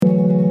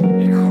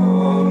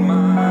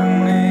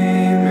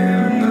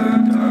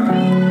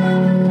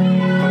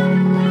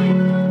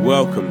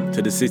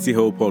to the City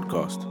Hill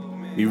podcast.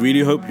 We really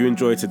hope you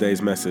enjoyed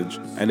today's message,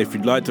 and if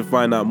you'd like to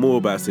find out more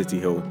about City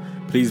Hill,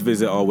 please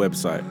visit our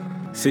website,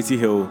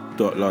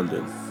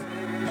 cityhill.london.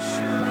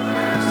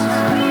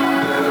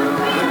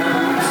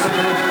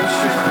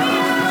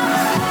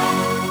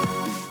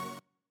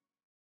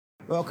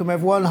 Welcome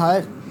everyone,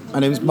 hi, my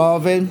name is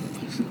Marvin,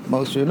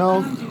 most of you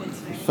know,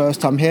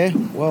 first time here,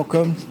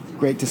 welcome,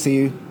 great to see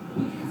you.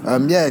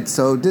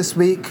 So this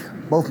week,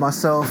 both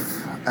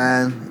myself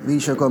and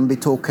Risha are going to be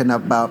talking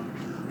about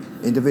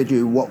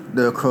individually what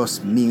the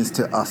cross means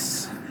to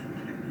us.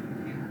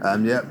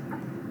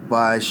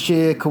 By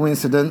sheer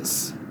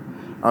coincidence,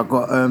 I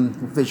got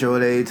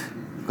visual aid.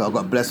 I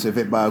got blessed with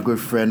it by a good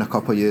friend a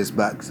couple of years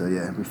back. So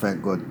yeah, we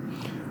thank God.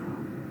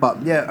 But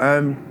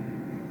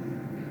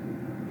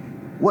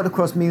what the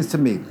cross means to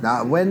me.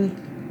 Now,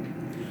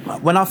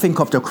 when I think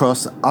of the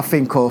cross, I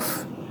think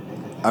of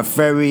a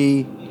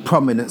very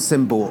prominent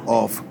symbol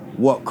of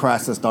what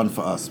Christ has done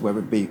for us, whether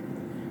it be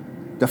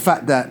the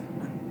fact that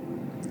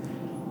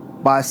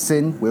by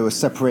sin we were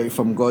separated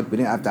from God, we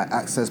didn't have that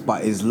access,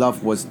 but His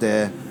love was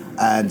there,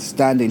 and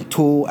standing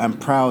tall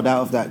and proud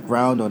out of that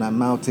ground on that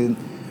mountain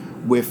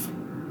with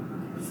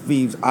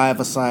thieves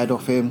either side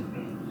of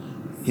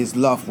Him, His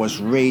love was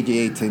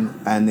radiating,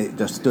 and it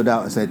just stood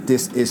out and said,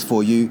 "This is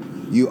for you.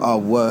 You are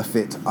worth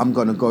it. I'm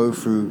going to go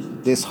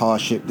through this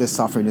hardship, this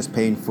suffering, this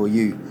pain for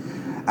you."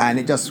 And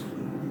it just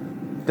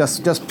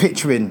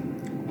picturing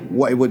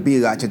what it would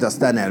be like to just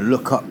stand there and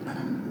look up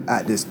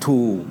at this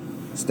tall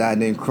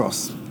standing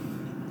cross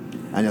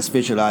and just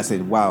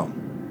visualizing, wow,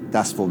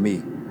 that's for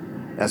me.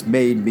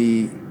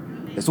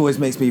 It always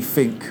makes me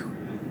think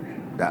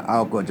that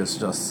our God is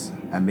just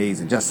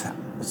amazing, just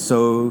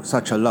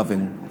such a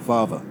loving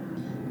Father.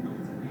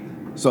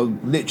 So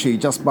literally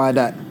just by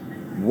that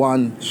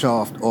one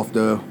shaft of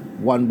the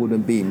one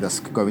wooden beam that's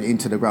going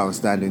into the ground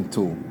standing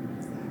tall,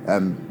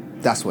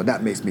 that's what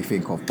that makes me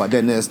think of. But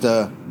then there's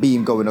the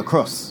beam going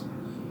across.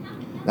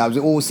 Now,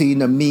 we've all seen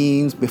the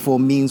memes before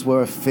memes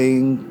were a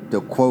thing, the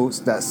quotes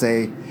that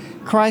say,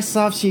 "Christ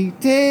loves you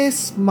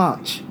this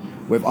much,"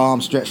 with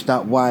arms stretched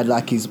out wide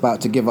like He's about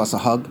to give us a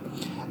hug.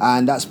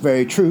 And that's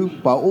very true,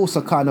 but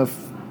also kind of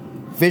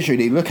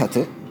visually look at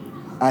it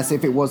as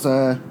if it was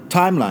a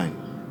timeline,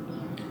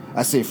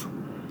 as if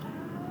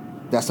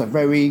that's a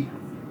very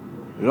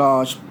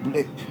large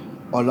blip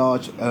or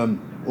large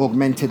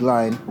augmented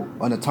line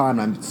on a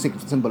timeline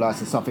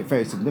symbolizing something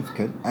very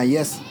significant. And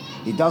yes,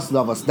 He does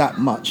love us that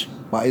much,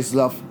 but His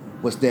love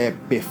was there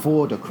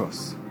before the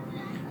cross,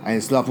 and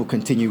His love will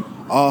continue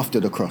after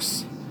the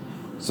cross.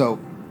 So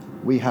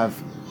we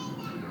have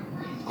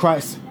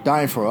Christ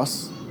dying for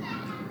us,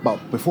 but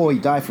before He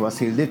died for us,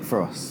 He lived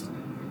for us.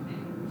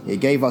 He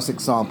gave us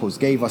examples,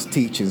 gave us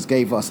teachings,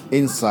 gave us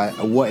insight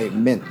of what it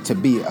meant to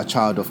be a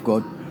child of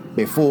God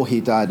before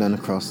He died on the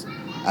cross.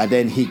 And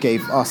then He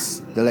gave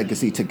us the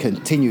legacy to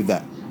continue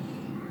that.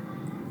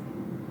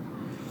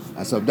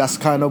 And so that's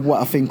kind of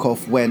what I think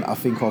of when I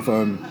think of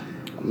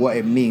what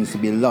it means to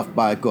be loved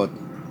by God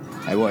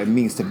and what it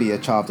means to be a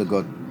child of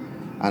God.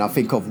 And I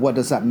think of what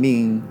does that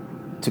mean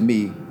to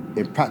me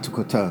in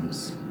practical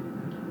terms.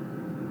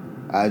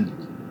 And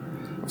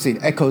I've seen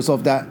echoes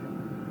of that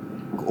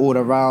all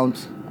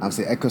around. I've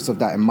seen echoes of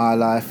that in my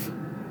life.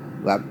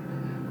 Like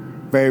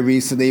very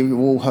recently, we've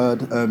all heard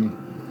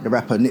the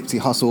rapper Nipsey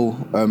Hussle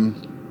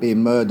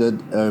being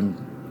murdered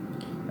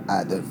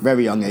at a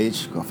very young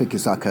age. I think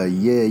it's like a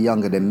year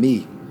younger than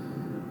me.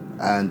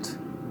 And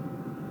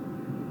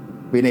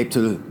being able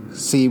to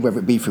see, whether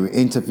it be through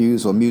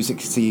interviews or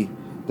music, see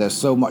there's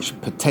so much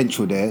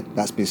potential there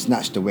that's been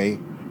snatched away,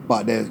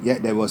 but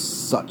there was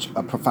such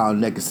a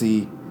profound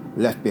legacy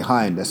left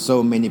behind. There's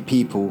so many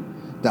people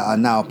that are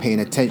now paying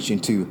attention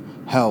to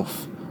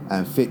health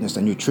and fitness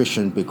and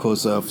nutrition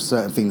because of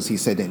certain things he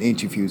said in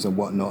interviews and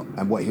whatnot,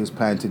 and what he was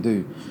planning to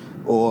do.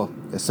 Or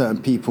there's a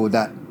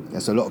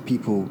lot of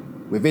people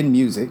within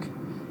music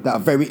that are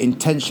very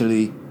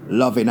intentionally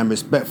loving and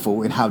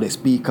respectful in how they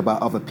speak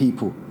about other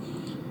people.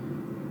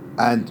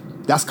 And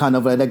that's kind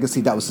of a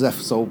legacy that was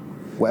left. So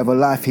whatever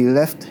life he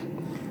left,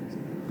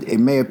 it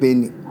may have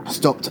been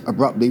stopped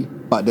abruptly,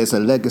 but there's a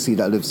legacy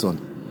that lives on.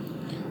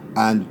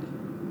 And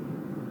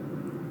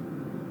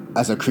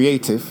as a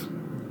creative,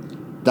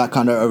 that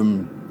kind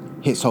of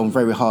hits home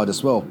very hard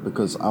as well,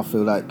 because I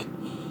feel like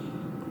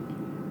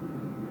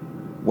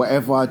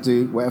whatever I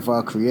do, whatever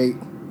I create,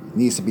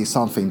 needs to be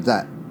something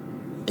that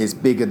is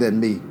bigger than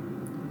me.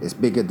 It's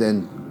bigger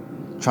than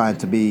trying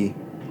to be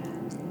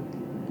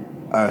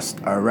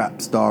a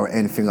rap star or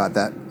anything like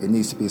that. It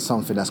needs to be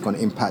something that's going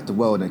to impact the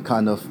world, and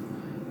kind of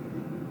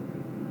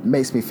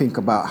makes me think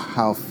about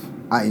how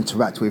I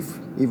interact with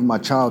even my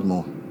child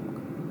more,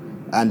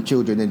 and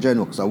children in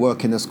general, because I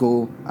work in a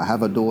school, I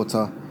have a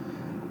daughter,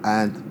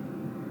 and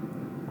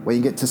when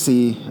you get to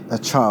see a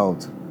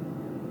child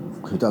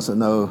who doesn't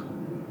know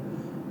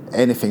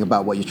anything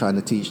about what you're trying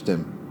to teach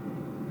them,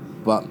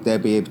 but they'll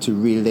be able to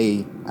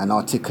relay and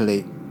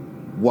articulate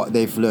what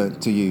they've learned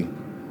to you,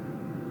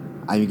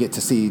 and you get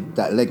to see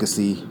that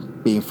legacy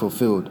being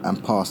fulfilled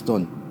and passed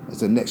on as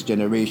the next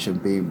generation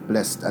being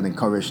blessed and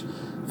encouraged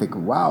think,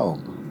 wow,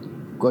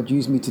 God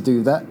used me to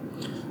do that.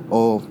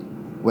 Or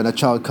when a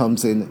child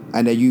comes in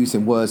and they're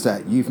using words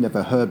that you've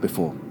never heard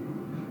before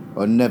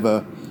or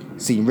never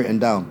seen written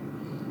down.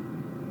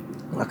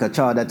 Like a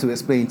child had to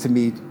explain to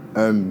me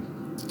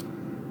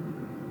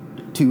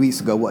 2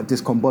 weeks ago what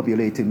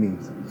discombobulated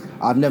means.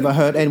 I've never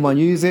heard anyone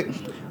use it.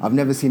 I've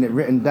never seen it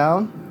written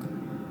down.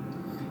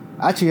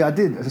 Actually, I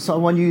did.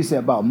 Someone used it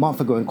about a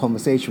month ago in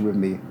conversation with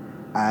me.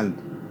 And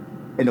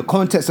in the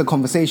context of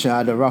conversation, I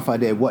had a rough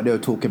idea of what they were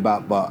talking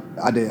about, but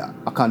I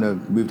kind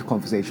of moved the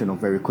conversation on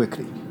very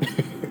quickly.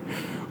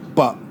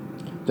 But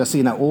just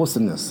seeing that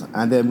awesomeness.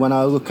 And then when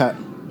I look at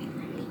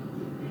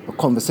a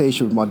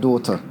conversation with my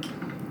daughter,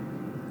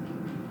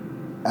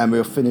 and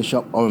we'll finish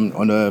up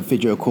on a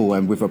video call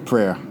and with a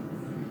prayer,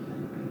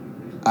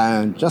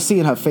 and just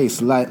seeing her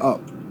face light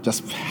up,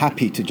 just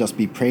happy to just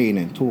be praying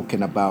and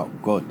talking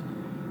about God,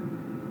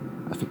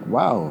 I think,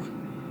 wow,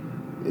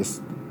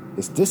 it's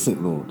this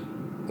it, Lord.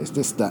 It's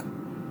this, that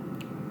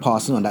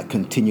passing on, that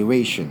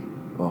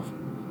continuation of,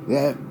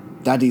 yeah,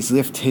 Daddy's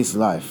lived his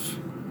life.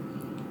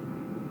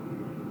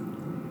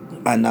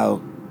 And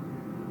now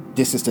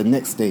this is the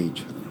next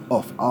stage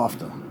of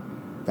after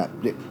that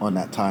blip on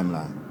that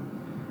timeline.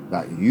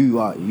 That you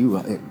are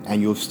it,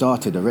 and you've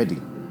started already.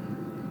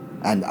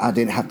 And I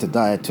didn't have to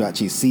die to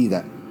actually see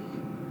that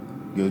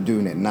you're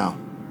doing it now.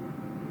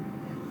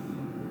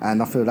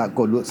 And I feel like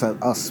God looks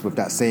at us with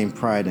that same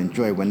pride and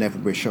joy whenever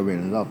we're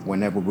showing love,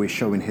 whenever we're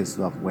showing his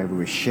love, whenever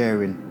we're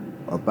sharing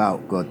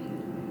about God.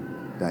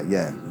 That,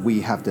 yeah,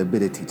 we have the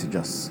ability to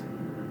just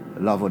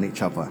love on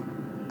each other.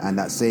 And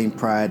that same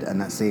pride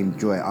and that same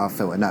joy I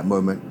felt in that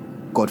moment,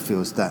 God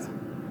feels that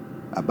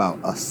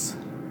about us.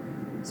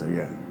 So,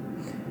 yeah,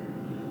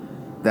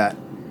 that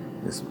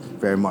is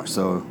very much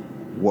so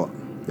what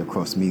the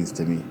cross means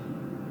to me.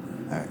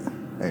 All right,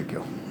 there you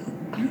go.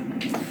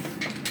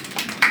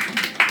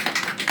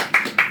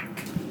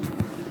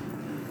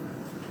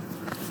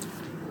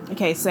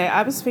 Okay, so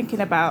I was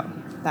thinking about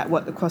that,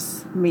 what the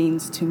cross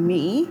means to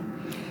me,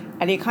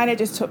 and it kind of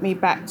just took me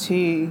back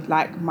to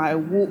like my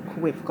walk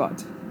with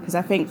God, because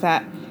I think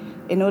that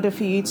in order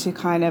for you to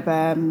kind of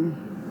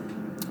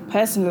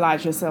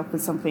personalize yourself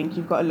with something,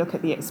 you've got to look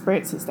at the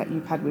experiences that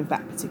you've had with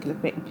that particular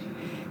thing.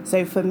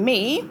 So for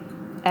me,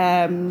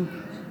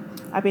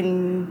 I've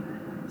been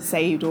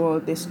saved or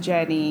this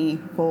journey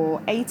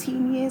for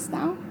 18 years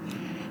now,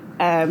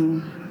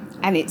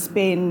 and it's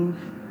been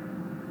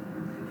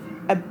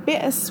a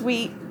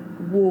bittersweet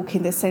walk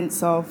in the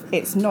sense of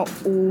it's not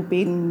all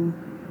been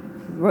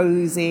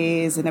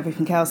roses and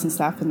everything else and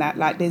stuff and that.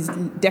 Like, there's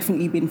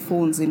definitely been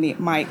thorns in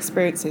my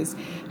experiences.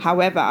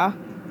 However,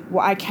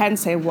 what I can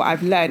say, what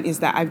I've learned is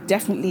that I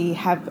definitely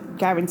have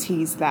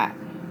guarantees that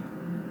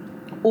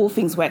all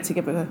things work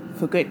together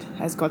for good,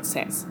 as God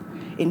says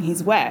in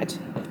his word.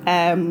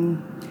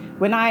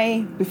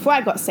 Before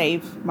I got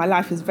saved, my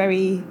life was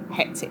very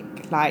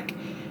hectic. Like,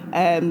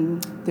 there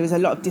was a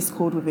lot of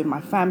discord within my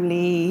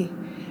family.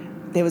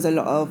 There was a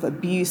lot of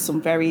abuse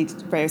on various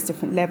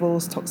different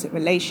levels, toxic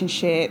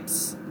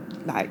relationships,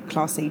 like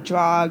Class A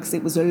drugs.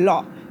 It was a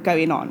lot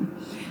going on.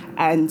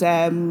 And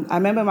I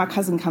remember my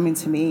cousin coming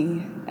to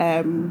me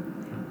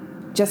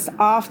just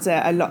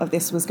after a lot of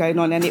this was going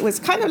on. And it was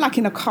kind of like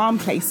in a calm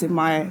place in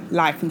my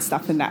life and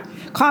stuff and that.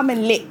 Calm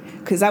and lit,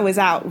 because I was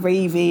out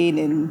raving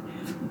and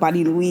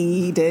bunning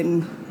weed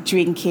and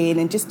drinking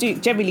and just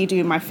generally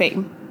doing my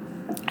thing.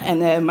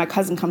 And my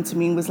cousin come to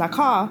me and was like,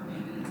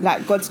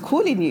 like, God's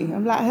calling you.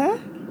 I'm like, huh?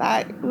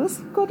 Like, what's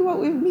God want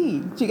with me?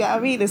 Do you get what I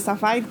mean? And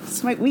stuff. I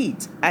smoke weed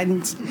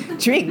and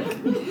drink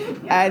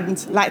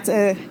and like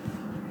to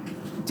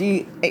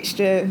do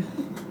extra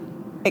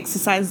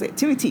exercise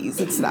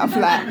activities and stuff.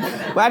 Like,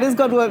 why does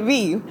God want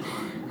me?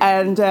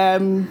 And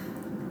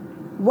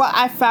what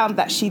I found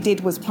that she did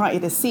was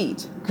planted a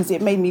seed, because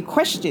it made me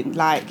question,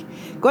 like,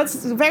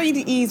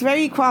 he's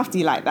very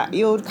crafty like that.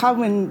 He'll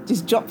come and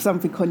just drop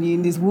something on you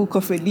and just walk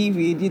off and leave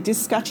you, and you're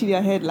just scratching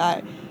your head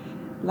like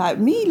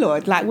me,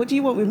 Lord, like, what do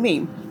you want with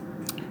me?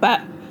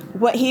 But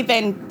what he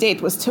then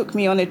did was took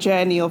me on a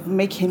journey of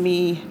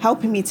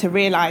helping me to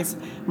realize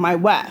my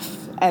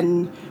worth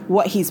and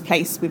what he's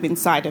placed within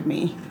inside of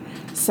me.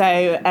 So,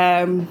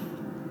 and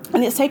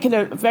it's taken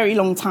a very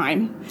long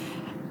time,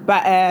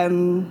 but I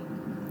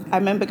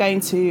remember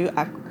going to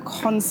a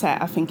concert,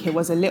 I think it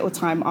was a little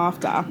time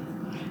after,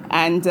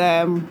 and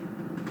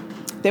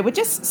they were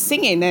just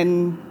singing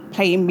and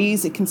playing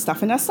music and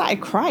stuff, and I started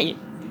crying.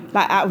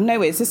 Like, out of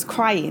nowhere, it's just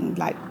crying,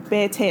 like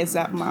bare tears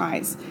out of my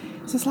eyes.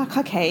 So it's like,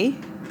 okay,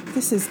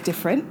 this is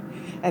different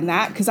and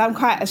that, because I'm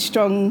quite a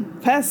strong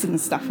person and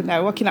stuff, and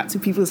now walking up to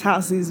people's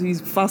houses who's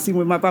fasting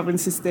with my brother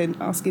and sister and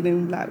asking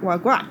them, like,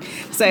 why?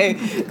 So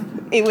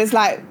it was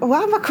like,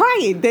 why am I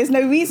crying? There's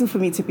no reason for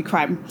me to be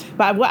crying.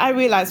 But what I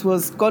realized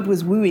was God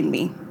was wooing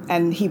me,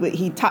 and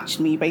he touched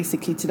me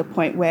basically to the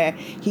point where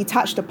he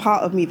touched a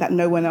part of me that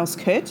no one else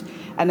could,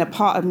 and a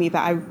part of me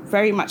that I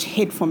very much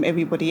hid from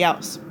everybody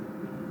else.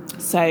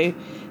 So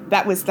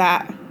that was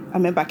that. I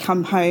remember I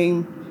come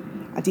home,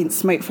 I didn't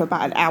smoke for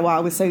about an hour. I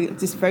was so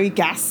just very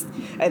gassed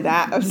and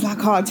that. I was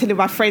like, I'm telling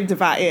my friend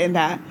about it and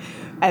that.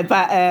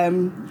 But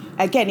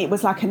again, it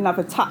was like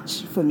another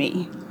touch for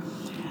me.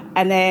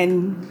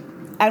 And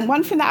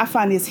one thing that I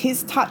found is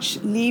his touch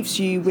leaves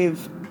you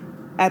with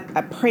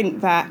a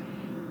print that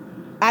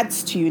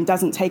adds to you and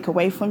doesn't take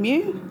away from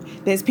you.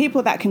 There's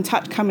people that can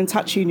come and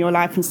touch you in your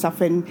life and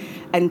stuff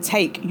and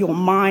take your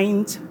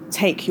mind,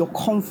 take your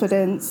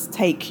confidence,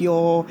 take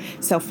your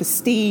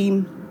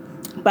self-esteem.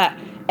 But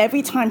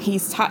every time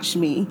he's touched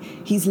me,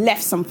 he's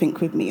left something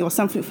with me or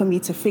something for me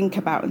to think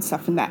about and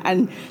stuff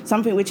and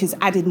something which has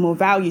added more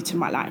value to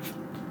my life.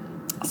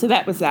 So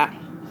that was that.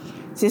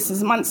 So this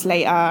is months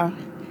later.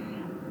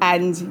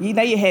 And you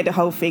hear the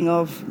whole thing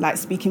of like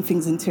speaking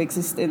things into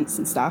existence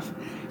and stuff.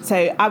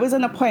 So I was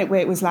on a point where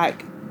it was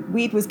like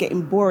weed was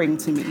getting boring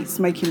to me,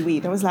 smoking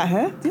weed. I was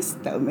like, this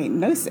don't make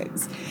no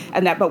sense.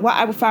 But what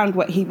I found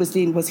what he was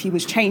doing was he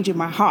was changing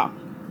my heart.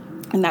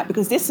 And that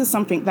because this is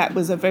something that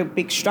was a very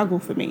big struggle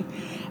for me.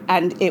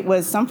 And it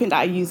was something that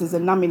I used as a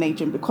numbing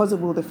agent because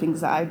of all the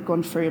things that I'd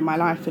gone through in my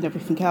life and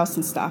everything else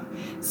and stuff.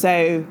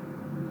 So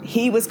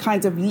he was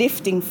kind of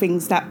lifting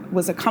things that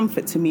was a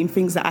comfort to me and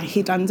things that I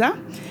hid under.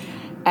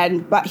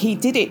 But he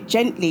did it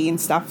gently and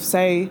stuff.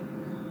 So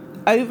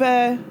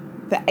over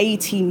the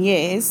 18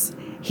 years,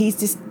 he's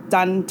just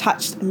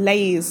touched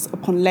layers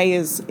upon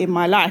layers in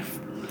my life.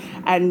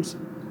 And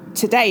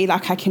today,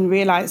 like I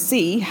can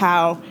see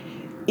how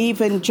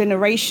even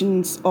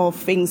generations of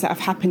things that have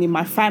happened in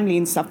my family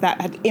and stuff that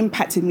had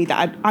impacted me that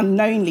I'd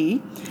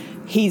unknowingly,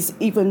 he's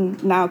even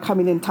now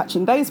coming and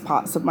touching those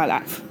parts of my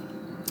life.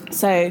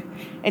 So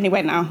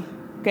anyway, now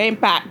going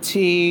back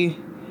to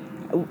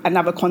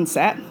another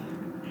concept.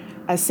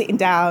 I was sitting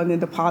down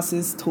and the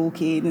pastor's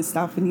talking and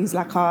stuff, and he's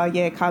like,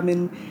 come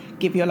and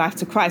give your life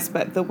to Christ.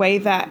 But the way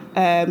that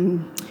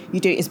you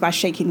do it is by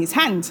shaking his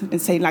hand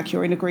and saying like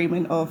you're in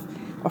agreement of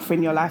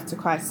offering your life to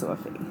Christ sort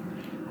of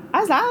thing.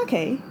 I was like,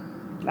 okay,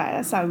 like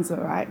that sounds all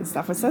right and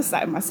stuff. I just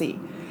sat in my seat.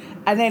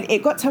 And then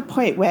it got to a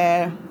point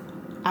where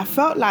I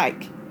felt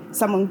like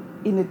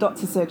someone in the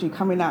doctor's surgery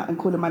coming out and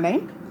calling my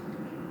name.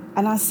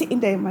 And I was sitting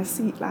there in my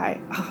seat like,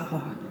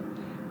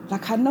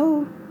 I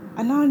know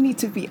I need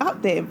to be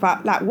up there,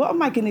 but like, what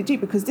am I going to do?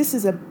 Because this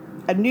is a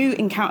new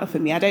encounter for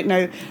me. I don't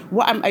know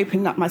what I'm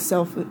opening up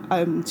myself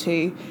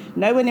to.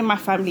 No one in my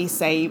family is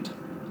saved.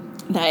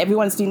 That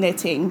everyone's doing their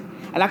thing.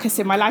 And like I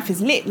said, my life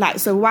is lit. Like,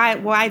 so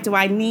why do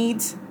I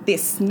need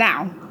this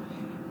now?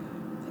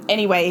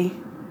 Anyway,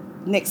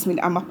 next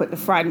minute I'm up at the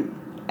front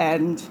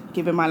and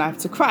giving my life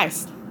to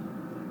Christ.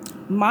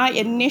 My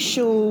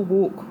initial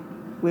walk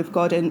with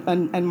God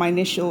and my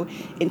initial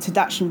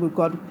introduction with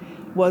God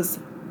was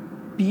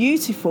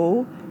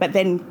beautiful, but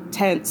then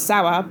turned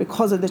sour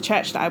because of the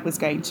church that I was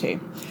going to.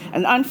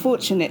 And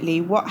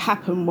unfortunately, what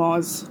happened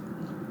was,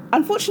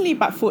 unfortunately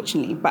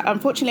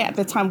at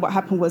the time, what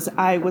happened was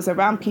I was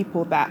around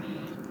people that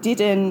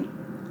didn't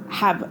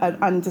have an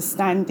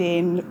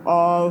understanding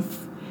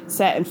of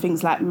certain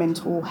things like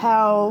mental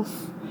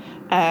health,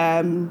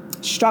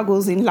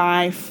 struggles in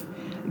life.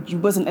 You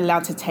wasn't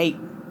allowed to take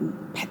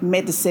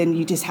medicine.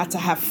 You just had to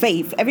have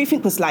faith.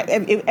 Everything was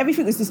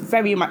just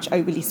very much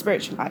overly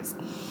spiritualized.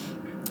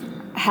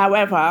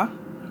 However,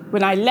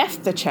 when I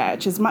left the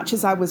church, as much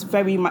as I was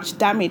very much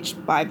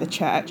damaged by the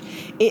church,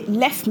 it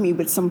left me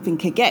with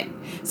something again.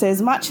 So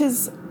as much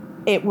as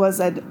it was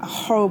a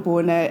horrible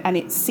and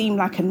it seemed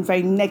like a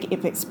very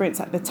negative experience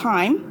at the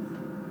time,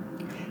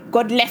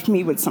 God left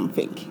me with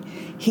something.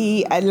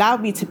 He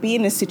allowed me to be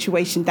in a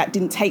situation that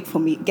didn't take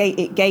from me.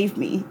 It gave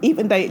me,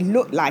 even though it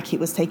looked like it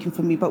was taken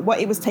from me. But what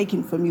it was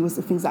taking from me was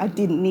the things that I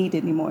didn't need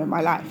anymore in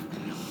my life.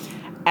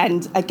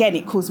 And again,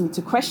 it caused me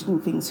to question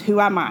things.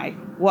 Who am I?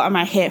 What am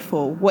I here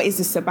for? What is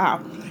this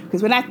about?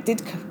 Because when I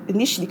did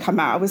initially come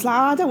out, I was like,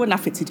 I don't want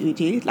nothing to do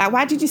with you. Like,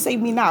 why did you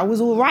save me now? I was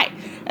all right.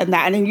 And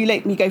then you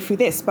let me go through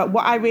this. But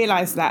what I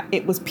realized that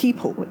it was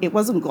people. It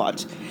wasn't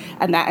God.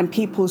 And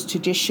people's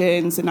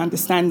traditions and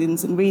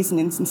understandings and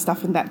reasonings and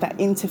stuff and that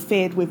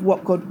interfered with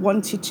what God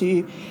wanted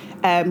to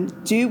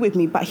do with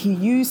me. But he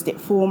used it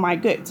for my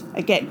good.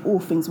 Again, all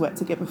things work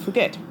together for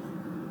good.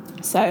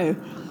 So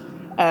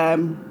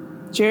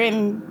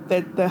during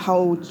the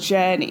whole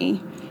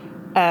journey,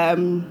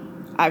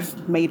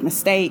 I've made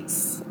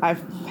mistakes,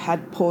 I've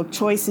had poor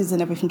choices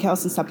and everything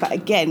else and stuff. But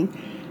again,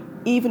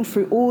 even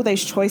through all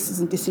those choices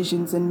and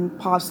decisions and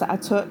paths that I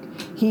took,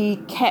 he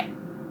kept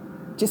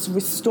just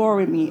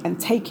restoring me and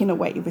taking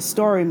away,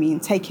 restoring me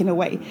and taking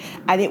away.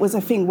 And it was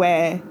a thing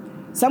where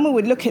someone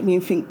would look at me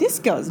and think, this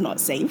girl's not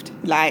saved.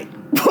 Like,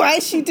 why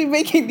is she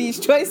making these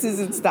choices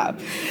and stuff?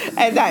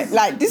 And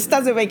this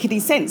doesn't make any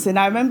sense. And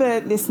I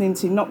remember listening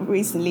to, not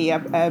recently,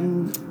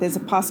 there's a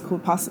pastor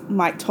called Pastor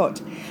Mike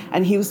Todd,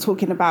 and he was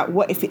talking about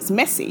what if it's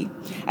messy.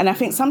 And I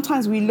think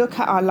sometimes we look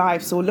at our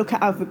lives or look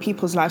at other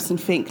people's lives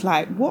and think,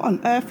 like, what on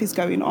earth is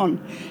going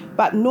on?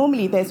 But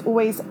normally there's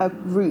always a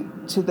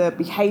root to the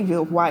behaviour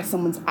of why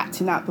someone's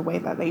acting out the way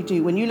that they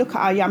do. When you look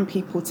at our young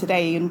people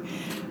today and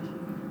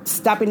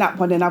stabbing up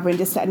one another and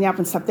this, that and the other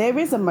and stuff, there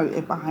is a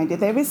motive behind it.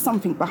 There is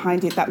something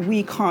behind it that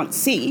we can't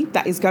see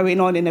that is going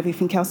on and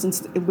everything else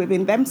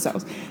within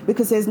themselves.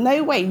 Because there's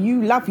no way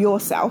you love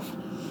yourself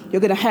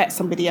you're going to hurt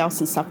somebody else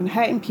and stuff. And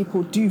hurting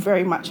people do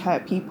very much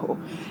hurt people.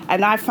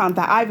 And I found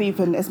that I've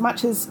even, as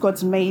much as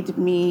God's made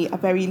me a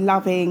very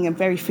loving and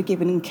very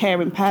forgiving and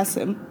caring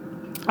person,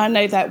 I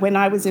know that when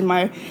I was in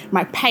my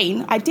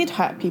pain, I did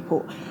hurt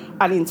people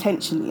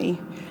unintentionally.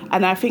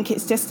 And I think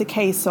it's just a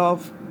case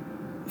of,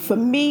 for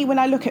me, when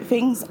I look at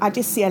things, I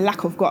just see a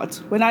lack of God.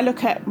 When I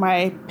look at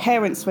my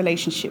parents'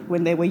 relationship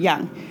when they were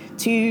young,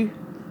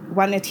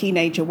 one a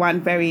teenager,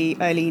 one very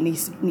early in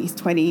his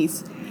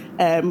 20s,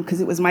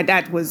 because it was my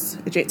dad was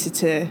addicted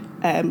to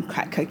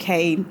crack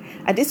cocaine.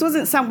 And this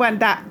wasn't someone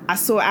that I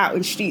saw out in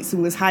the streets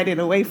and was hiding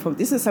away from.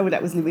 This is someone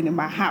that was living in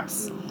my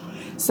house.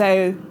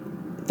 So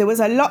there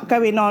was a lot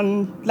going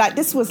on. Like,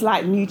 this was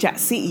like New Jack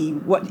City,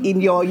 what, in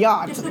your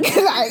yard? Like,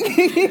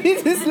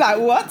 it's like,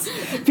 what?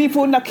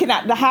 People knocking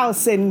at the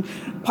house and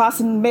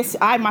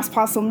I must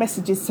pass on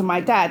messages to my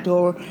dad,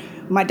 or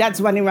my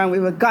dad's running around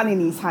with a gun in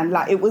his hand.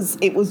 Like, it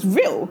was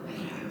real.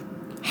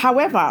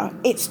 However,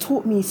 it's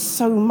taught me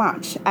so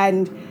much.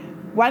 And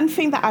one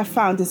thing that I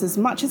found is, as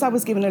much as I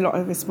was given a lot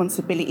of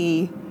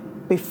responsibility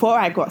before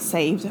I got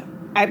saved,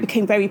 I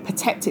became very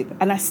protective,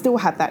 and I still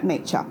have that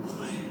nature.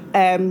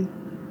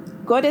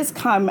 God has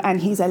come and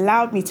he's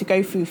allowed me to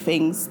go through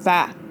things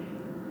that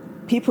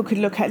people could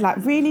look at like,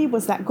 really,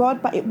 was that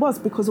God? But it was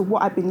because of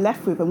what I've been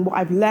left with and what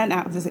I've learned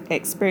out of the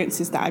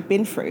experiences that I've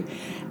been through.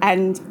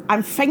 And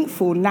I'm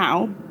thankful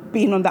now,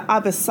 being on the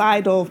other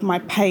side of my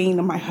pain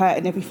and my hurt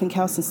and everything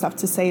else and stuff,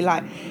 to say,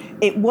 like,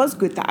 it was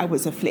good that I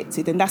was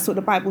afflicted. And that's what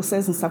the Bible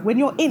says and stuff. When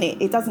you're in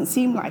it, it doesn't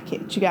seem like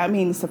it. Do you get what I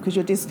mean? And stuff, because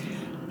you're just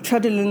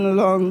trudging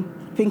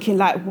along thinking,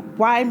 like,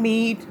 why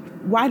me?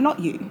 Why not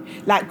you?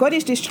 Like, God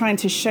is just trying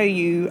to show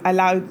you,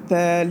 allow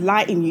the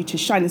light in you to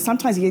shine. And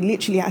sometimes he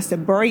literally has to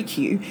break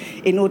you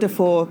in order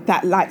for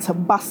that light to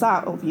bust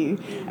out of you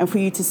and for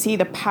you to see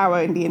the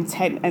power and the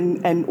intent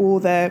and all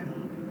the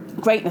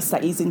greatness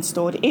that he's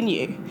installed in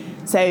you.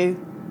 So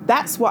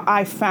that's what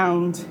I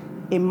found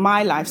in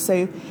my life.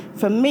 So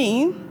for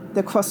me,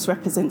 the cross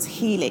represents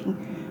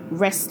healing,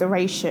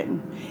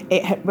 restoration.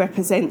 It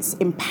represents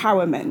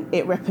empowerment.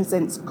 It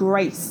represents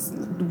grace.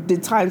 The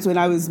times when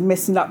I was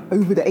messing up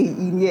over the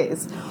 18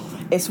 years,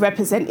 it's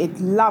represented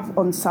love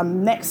on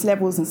some next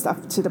levels and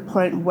stuff, to the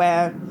point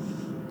where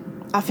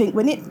I think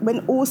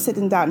when all said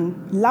and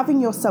done, loving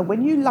yourself,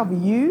 when you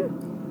love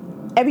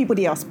you,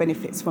 everybody else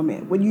benefits from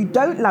it. When you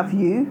don't love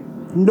you,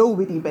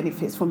 nobody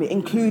benefits from it,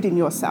 including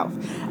yourself.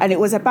 And it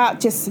was about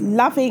just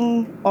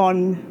loving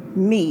on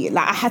me.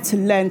 Like, I had to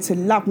learn to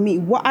love me.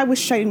 What I was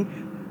shown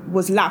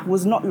was love,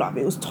 was not love.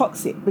 It was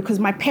toxic, because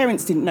my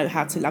parents didn't know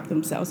how to love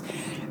themselves.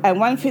 And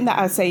one thing that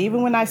I say,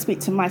 even when I speak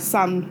to my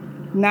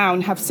son now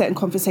and have certain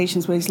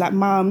conversations where he's like,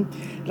 Mum,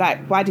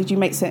 like, why did you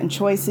make certain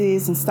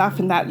choices and stuff,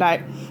 and that,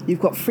 like,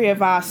 you've got 3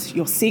 of us,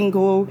 you're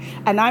single,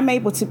 and I'm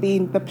able to be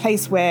in the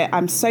place where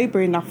I'm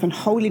sober enough and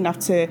whole enough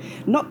to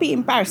not be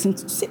embarrassed and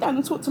to sit down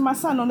and talk to my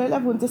son on a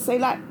level and just say,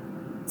 like,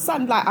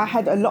 son, like, I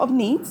had a lot of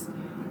needs,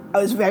 I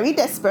was very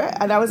desperate,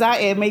 and I was out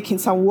here making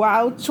some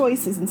wild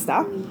choices and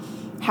stuff.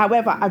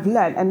 However, I've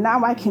learned, and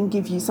now I can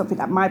give you something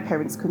that my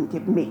parents couldn't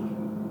give me.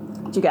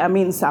 Do you get what I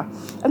mean? So,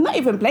 I'm not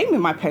even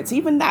blaming my parents.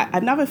 Even that,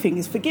 another thing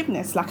is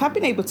forgiveness. Like, I've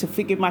been able to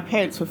forgive my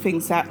parents for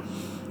things that,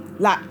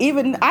 like,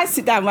 even I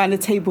sit down around the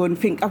table and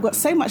think, I've got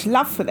so much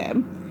love for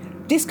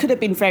them. This could have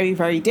been very,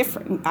 very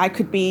different. I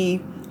could be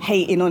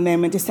hating on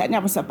them and just setting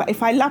up myself. But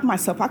if I love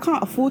myself, I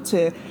can't afford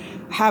to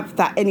have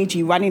that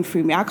energy running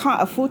through me. I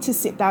can't afford to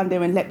sit down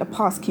there and let the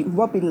past keep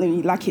robbing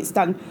me like it's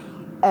done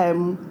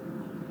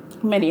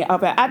many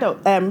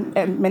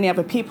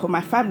other people, my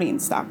family and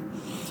stuff.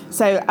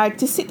 So I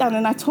just sit down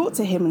and I talk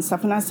to him and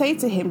stuff, and I say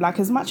to him, like,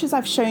 as much as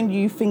I've shown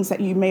you things that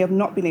you may have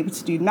not been able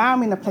to do, now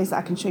I'm in a place that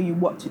I can show you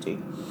what to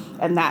do,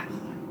 and that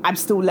I'm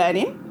still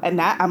learning, and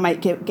that I might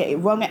get it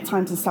wrong at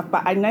times and stuff,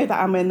 but I know that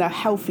I'm in a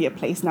healthier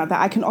place now, that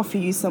I can offer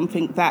you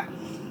something that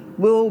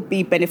will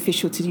be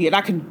beneficial to you, and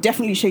I can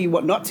definitely show you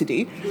what not to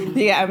do. Do you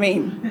get what I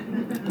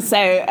mean?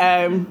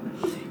 So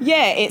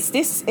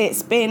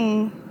it's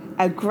been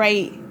a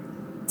great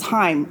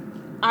time.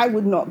 I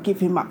would not give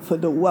him up for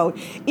the world.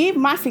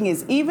 Even my thing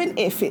is, even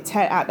if it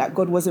turned out that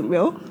God wasn't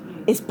real,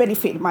 it's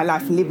benefited my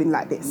life living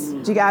like this. Do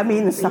you get what I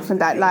mean? And stuff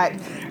and that. Like,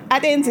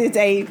 at the end of the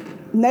day,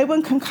 no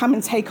one can come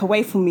and take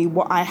away from me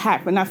what I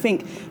have. And I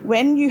think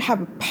when you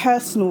have a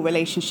personal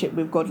relationship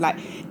with God, like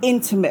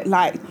intimate,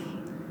 like,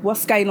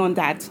 what's going on,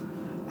 Dad?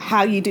 How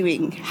are you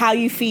doing? How are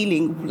you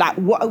feeling? Like,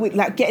 what are we,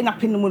 like, getting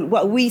up in the morning?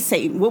 What are we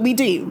saying? What are we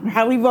doing?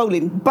 How are we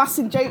rolling?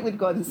 Busting joke with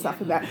God and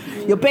stuff and that.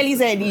 Your belly's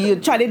heavy, you're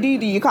trying to do,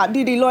 you can't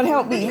do, Lord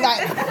help me.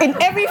 Like, in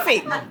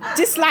everything.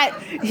 Just like,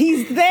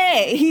 he's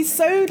there. He's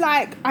so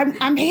like,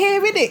 I'm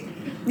hearing it.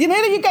 You know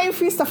that you're going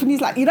through stuff and he's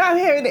like, you know, I'm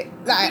hearing it.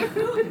 Like,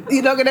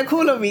 you're not going to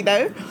call on me,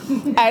 though.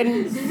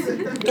 And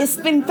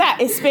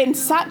it's been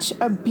such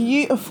a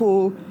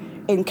beautiful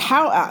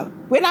encounter.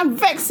 When I'm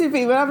vexed with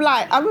him, when I'm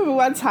like, I remember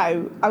one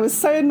time I was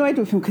so annoyed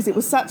with him because it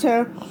was such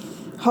a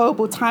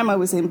horrible time I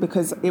was in,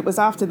 because it was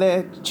after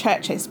the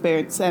church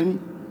experience and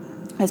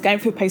I was going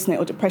through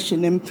postnatal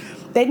depression and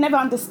they'd never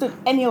understood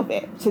any of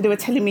it. So they were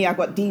telling me I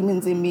got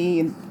demons in me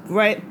and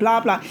great, blah,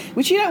 blah,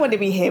 which you don't want to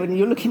be hearing when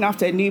you're looking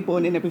after a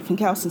newborn and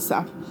everything else and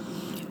stuff.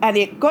 And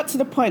it got to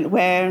the point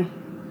where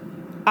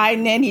I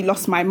nearly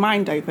lost my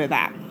mind over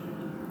that.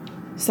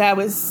 So I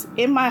was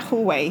in my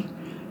hallway,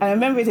 and I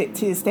remember it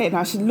to this day, and I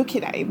was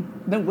looking at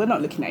him. No, we're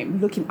not looking at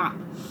him, looking up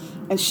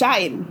and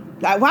shouting,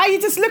 like, why are you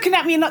just looking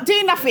at me and not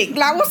doing nothing?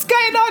 Like, what's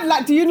going on?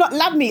 Like, do you not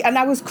love me? And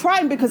I was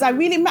crying because I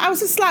was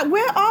just like,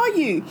 where are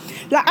you?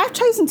 Like, I've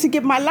chosen to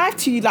give my life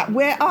to you. Like,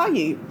 where are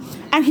you?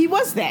 And he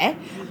was there.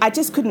 I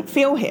just couldn't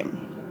feel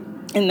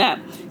him in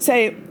that.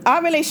 So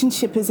our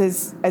relationship is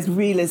as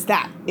real as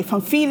that. If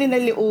I'm feeling a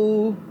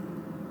little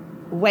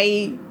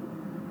way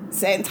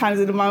certain times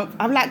of the month,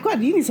 I'm like,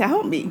 God, you need to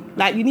help me.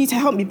 Like, you need to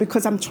help me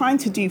because I'm trying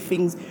to do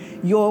things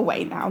your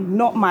way now,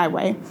 not my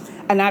way.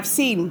 And I've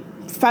seen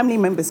family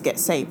members get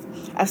saved.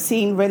 I've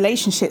seen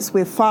relationships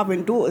with father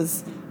and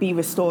daughters be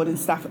restored and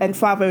stuff, and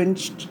father and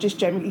just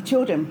generally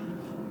children,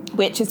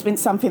 which has been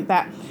something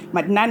that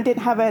my nan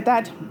didn't have her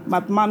dad, my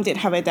mum didn't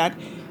have her dad,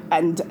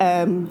 and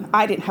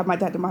I didn't have my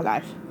dad in my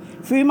life.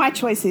 Through my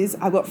choices,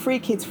 I got 3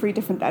 kids, 3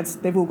 different dads.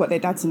 They've all got their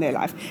dads in their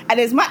life. And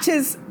as much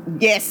as,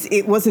 yes,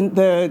 it wasn't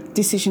the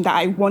decision that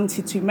I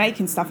wanted to make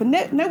and stuff, and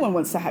no one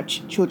wants to have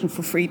children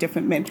for 3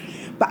 different men,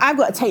 but I've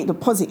got to take the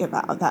positive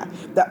out of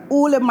that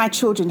all of my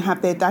children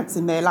have their dads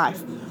in their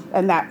life,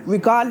 and that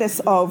regardless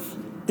of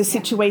the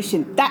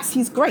situation, that's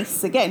his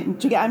grace again.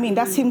 Do you get what I mean?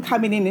 That's him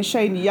coming in and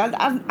showing you,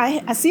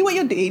 I see what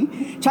you're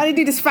doing, trying to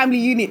do this family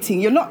unit thing.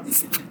 You're not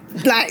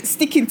like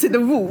sticking to the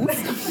rules,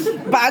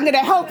 but I'm going to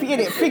help you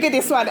in it, figure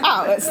this one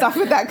out and stuff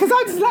like that, because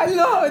I'm just like,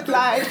 Lord,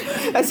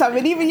 like, and so,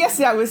 and even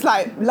yesterday I was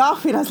like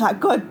laughing. I was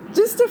like, God,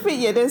 just to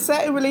think, there's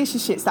certain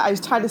relationships that I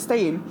was trying to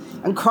stay in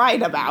and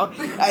crying about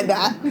and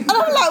that, and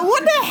I'm like,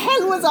 what the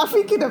hell was I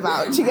thinking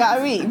about? Do you get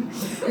what I mean?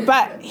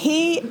 But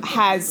he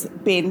has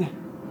been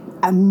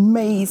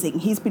amazing.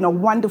 He's been a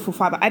wonderful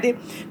father.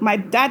 My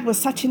dad was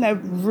such in a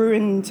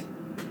ruined,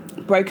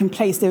 broken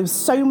place. There was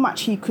so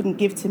much he couldn't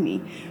give to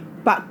me,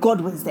 but God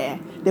was there.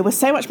 There was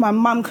so much my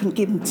mum couldn't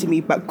give to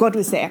me, but God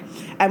was there.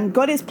 And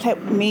God has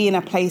put me in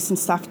a place and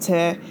stuff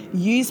to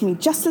use me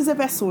just as a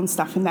vessel and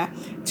stuff and that,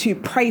 to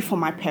pray for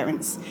my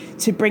parents,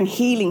 to bring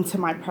healing to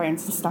my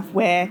parents and stuff,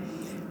 where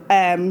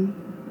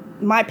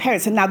my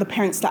parents are now the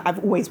parents that I've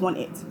always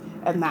wanted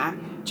and that.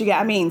 Do you get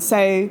what I mean?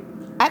 So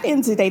at the end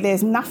of the day,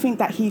 there's nothing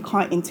that he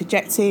can't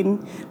interject in.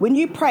 When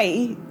you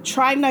pray,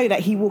 try and know that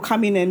he will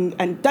come in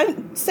and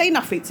don't say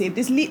nothing to him.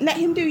 Just let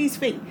him do his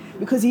thing,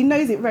 because he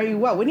knows it very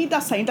well. When he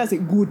does something, he does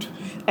it good.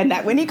 And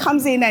that when he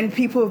comes in and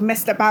people have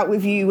messed about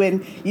with you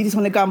and you just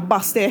want to go and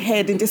bust their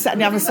head and this, that,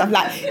 and the other stuff,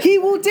 like, he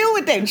will deal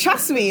with them,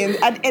 trust me.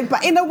 And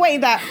but in a way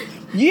that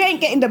you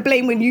ain't getting the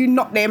blame when you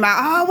knock them out.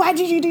 Oh, why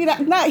did you do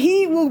that? No,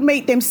 he will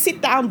make them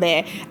sit down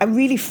there and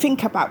really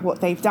think about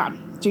what they've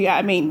done. Do you get what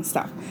I mean?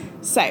 Stuff.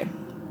 So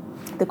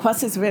the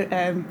cross has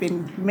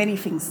been many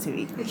things to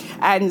me,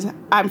 and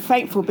I'm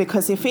thankful,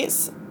 because if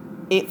it's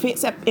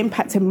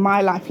impacting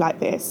my life like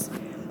this,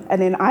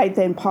 and then I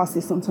then pass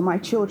this on to my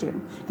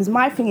children, because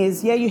my thing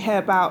is, you hear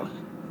about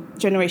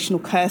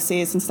generational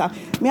curses and stuff.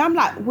 I mean, I'm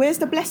like, where's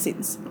the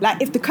blessings?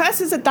 Like, if the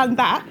curses have done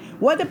that,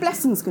 what are the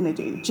blessings going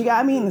to do? Do you get what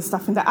I mean? And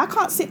stuff and that. I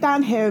can't sit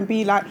down here and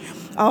be like,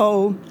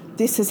 oh,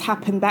 this has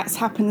happened, that's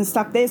happened and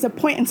stuff. There's a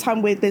point in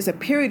time where there's a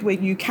period where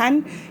you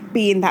can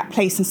be in that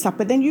place and stuff,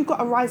 but then you've got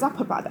to rise up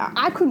about that.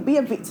 I couldn't be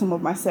a victim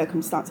of my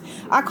circumstance.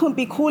 I couldn't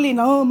be calling,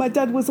 oh, my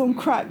dad was on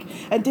crack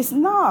and this.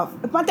 No,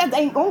 my dad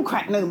ain't on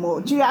crack no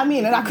more. Do you get what I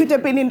mean? And I could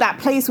have been in that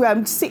place where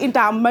I'm sitting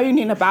down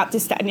moaning about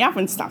this, that and the other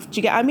and stuff. Do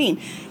you get what I mean?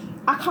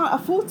 I can't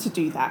afford to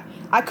do that.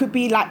 I could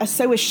be like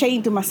so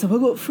ashamed of myself.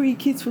 I've got 3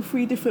 kids for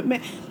 3 different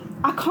men.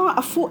 I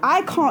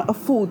can't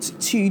afford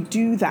to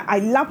do that. I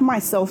love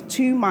myself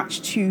too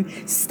much to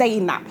stay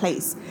in that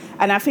place.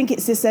 And I think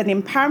it's just an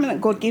empowerment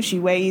that God gives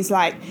you, where he's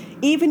like,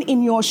 even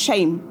in your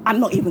shame, I'm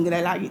not even going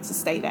to allow you to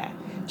stay there.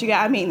 Do you get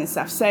what I mean and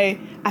stuff? So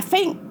I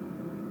thank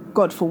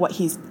God for what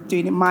he's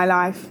doing in my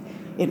life,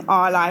 in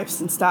our lives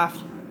and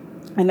stuff.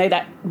 I know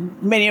that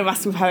many of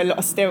us will have a lot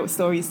of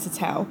stories to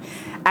tell.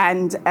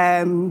 And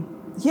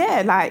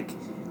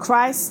like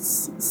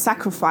Christ's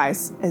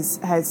sacrifice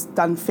has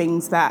done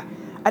things that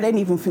I don't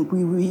even think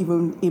we will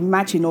even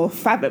imagine or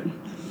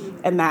fathom.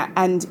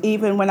 And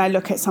even when I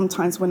look at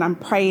sometimes when I'm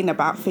praying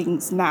about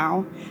things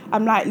now,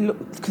 I'm like,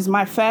 look, because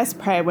my first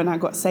prayer when I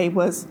got saved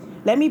was,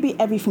 let me be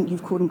everything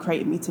you've called and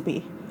created me to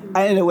be.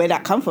 I don't know where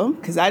that come from,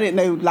 because I didn't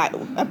know like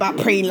about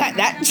praying like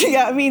that. Do you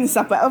know what I mean?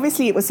 Stuff. But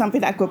obviously it was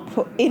something that God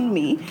put in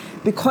me,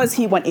 because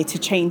he wanted to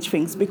change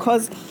things,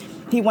 because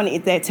he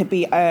wanted there to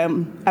be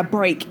a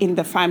break in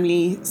the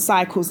family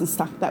cycles and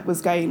stuff that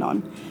was going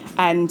on.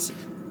 And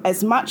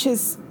as much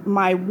as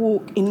my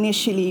walk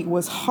initially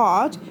was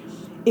hard,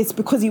 it's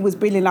because he was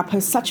building up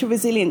such a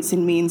resilience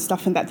in me and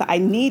stuff and that I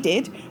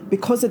needed,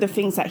 because of the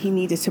things that he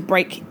needed to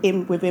break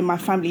in within my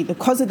family,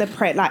 because of the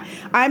prayer. Like,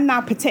 I'm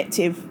now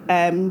protective,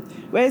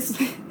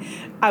 whereas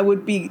I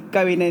would be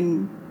going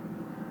and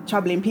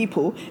troubling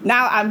people.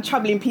 Now I'm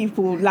troubling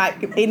people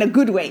like in a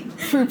good way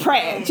through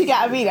prayer. Do you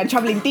get what I mean? I'm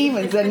troubling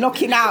demons and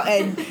knocking out.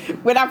 And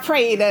when I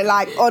pray, they're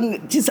like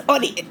just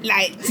on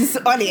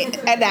it,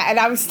 and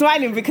I'm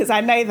smiling because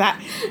I know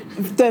that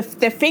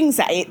the things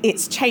that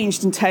it's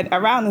changed and turned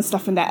around and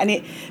stuff and that,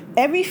 and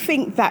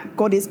everything that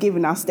God has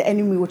given us, the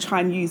enemy will try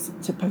and use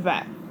to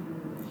pervert.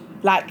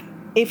 Like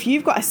if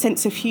you've got a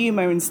sense of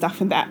humour and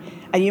stuff and that,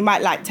 and you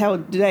might like tell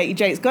the dirty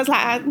jokes. God's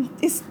like,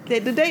 the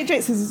dirty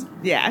jokes is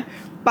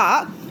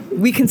but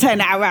we can turn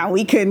that around.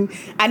 We can,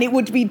 and it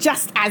would be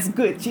just as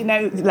good,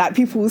 like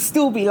people will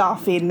still be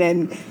laughing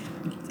and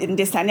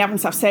this, that, and the other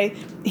stuff. So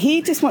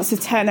he just wants to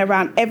turn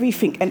around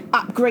everything and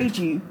upgrade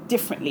you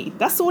differently.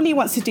 That's all he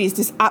wants to do, is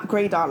just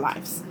upgrade our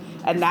lives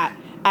and that.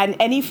 And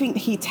anything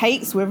he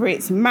takes, whether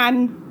it's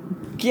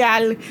man,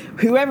 gal,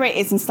 whoever it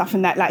is and stuff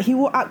and that, like he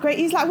will upgrade.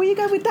 He's like, where you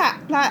go with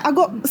that? Like, I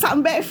got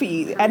something better for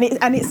you. And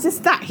it's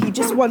just that. He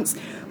just wants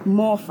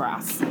more for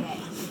us.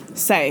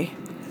 So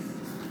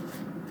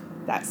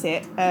that's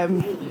it.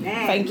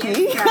 Thank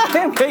you.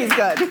 Praise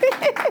God.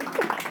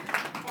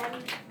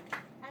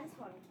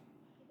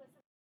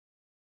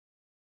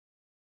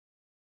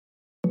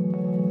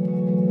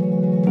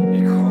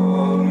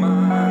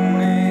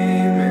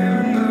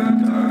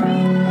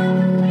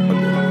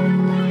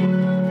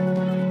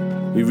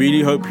 We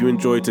really hope you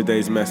enjoyed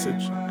today's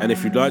message, and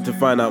if you'd like to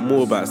find out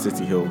more about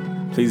City Hill,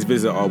 please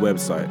visit our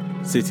website,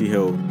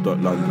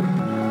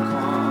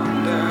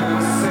 cityhill.london.